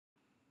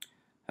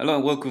Hello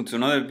and welcome to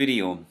another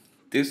video.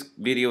 This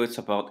video is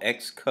about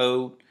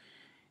Xcode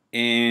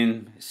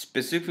and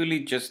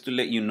specifically just to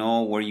let you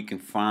know where you can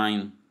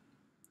find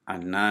a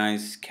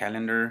nice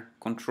calendar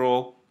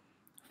control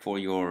for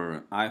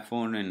your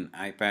iPhone and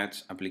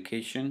iPad's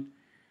application.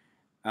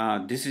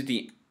 This is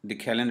the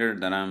calendar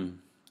that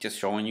I'm just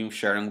showing you,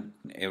 sharing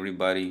with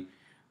everybody.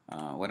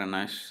 What a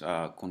nice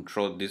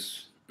control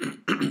this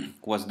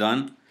was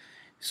done.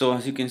 So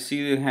as you can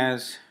see, it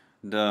has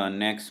the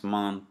next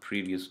month,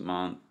 previous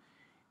month,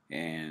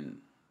 and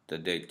the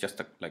date,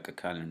 just like a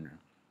calendar.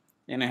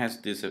 And it has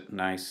this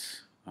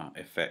nice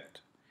effect.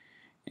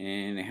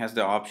 And it has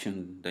the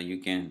option that you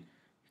can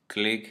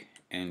click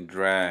and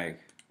drag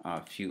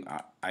a few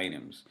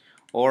items.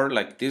 Or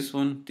like this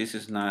one, this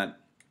is not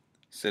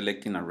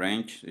selecting a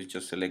range, it's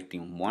just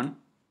selecting one.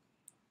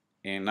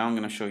 And now I'm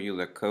going to show you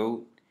the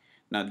code.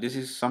 Now this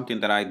is something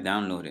that I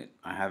downloaded.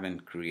 I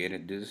haven't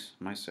created this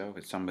myself,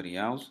 it's somebody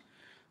else.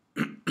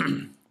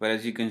 But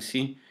as you can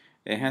see,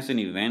 it has an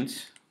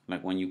event.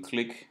 Like when you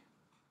click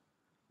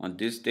on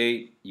this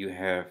date, you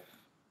have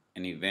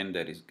an event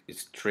that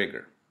is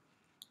triggered.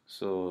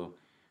 So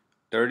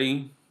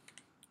 30,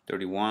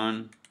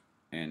 31,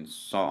 and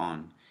so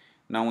on.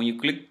 Now when you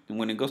click,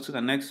 when it goes to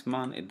the next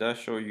month, it does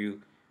show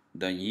you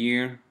the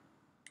year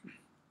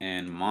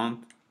and month,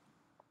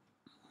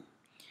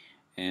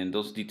 and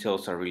those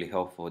details are really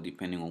helpful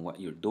depending on what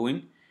you're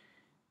doing.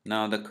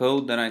 Now the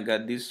code that I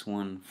got this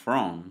one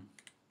from,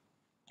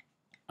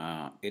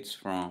 it's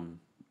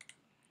from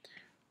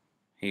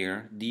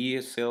here,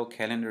 DSL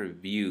calendar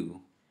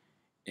view,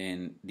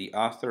 and the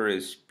author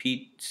is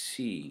Pete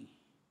C.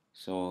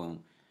 So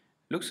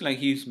looks like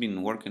he's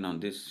been working on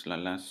this the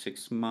last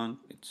 6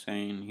 months. It's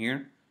saying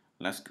here,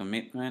 last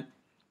commitment,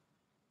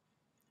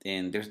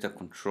 and there's the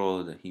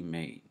control that he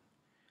made.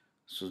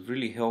 So it's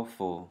really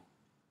helpful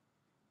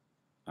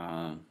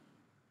for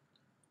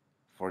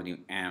the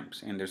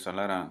amps, and there's a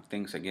lot of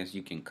things I guess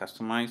you can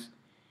customize.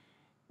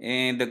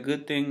 And the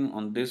good thing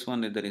on this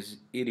one is that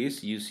it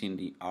is using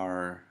the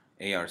ARC.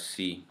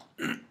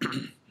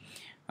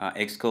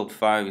 Xcode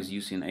 5 is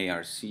using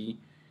ARC,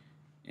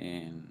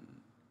 and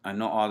I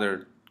know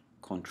other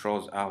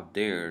controls out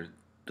there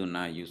do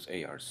not use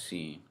ARC.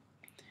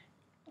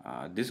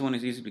 This one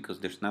is easy because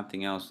there's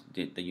nothing else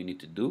that you need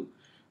to do.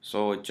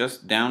 So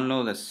just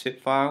download a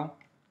zip file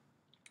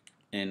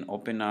and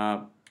open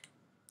up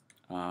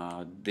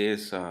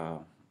this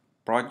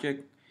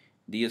project,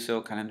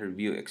 DSL calendar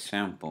view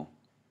example,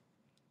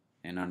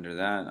 and under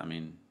that,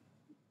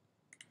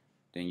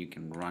 then you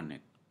can run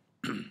it.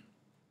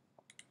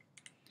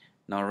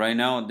 Now right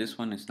now this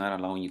one is not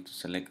allowing you to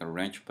select a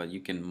range, but you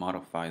can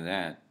modify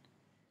that.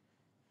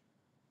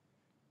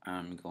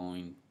 I'm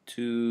going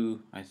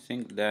to, I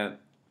think that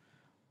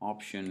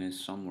option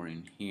is somewhere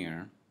in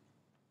here.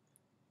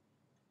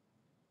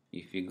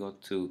 If you go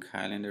to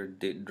calendar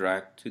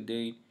drag to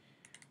date,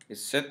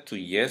 it's set to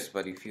yes,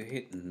 but if you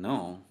hit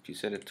no, if you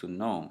set it to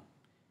no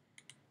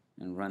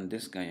and run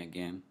this guy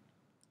again,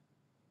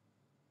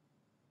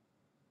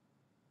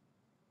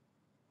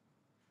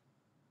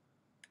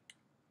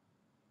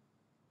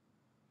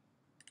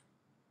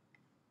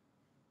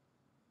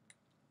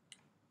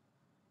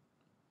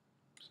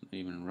 it's not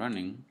even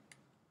running.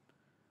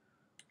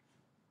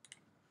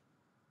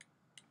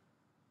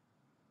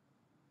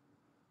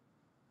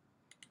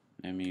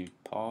 Let me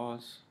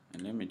pause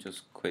and let me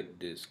just quit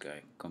this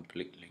guy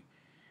completely,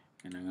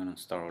 and I'm gonna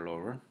start all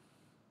over.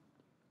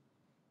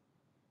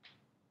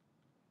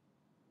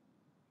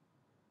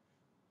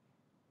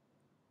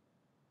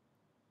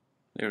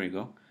 There we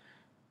go.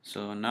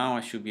 So now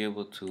I should be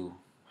able to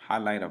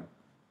highlight a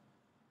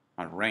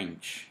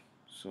range.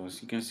 So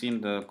as you can see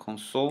in the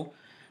console,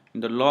 in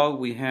the log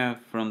we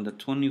have from the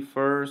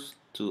 21st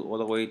to all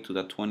the way to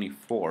the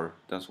 24th.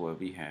 That's what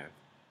we have.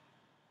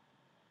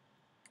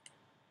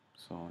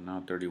 So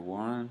now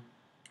 31.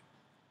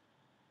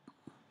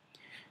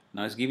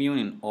 Now it's giving you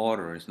in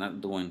order. It's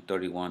not doing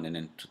 31 and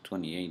then to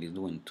 28. It's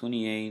doing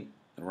 28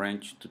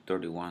 range to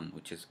 31,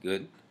 which is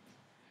good.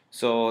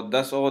 So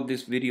that's all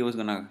this video is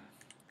gonna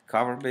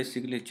cover,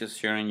 basically just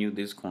sharing you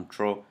this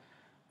control.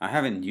 I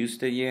haven't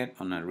used it yet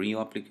on a real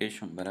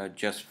application, but I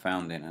just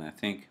found it, and I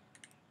think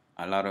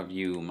a lot of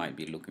you might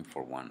be looking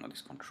for one of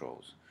these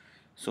controls.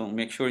 So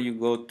make sure you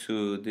go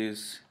to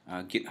this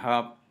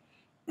GitHub.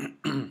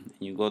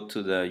 You go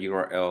to the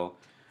URL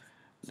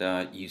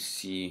that you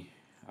see.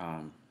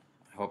 I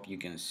hope you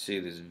can see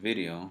this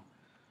video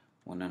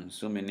when I'm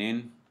zooming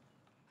in.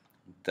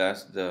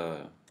 That's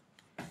the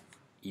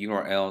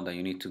URL that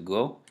you need to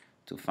go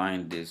to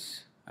find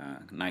this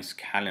nice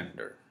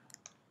calendar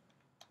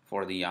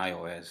for the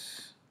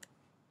iOS.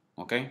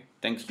 Okay,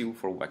 thank you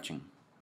for watching.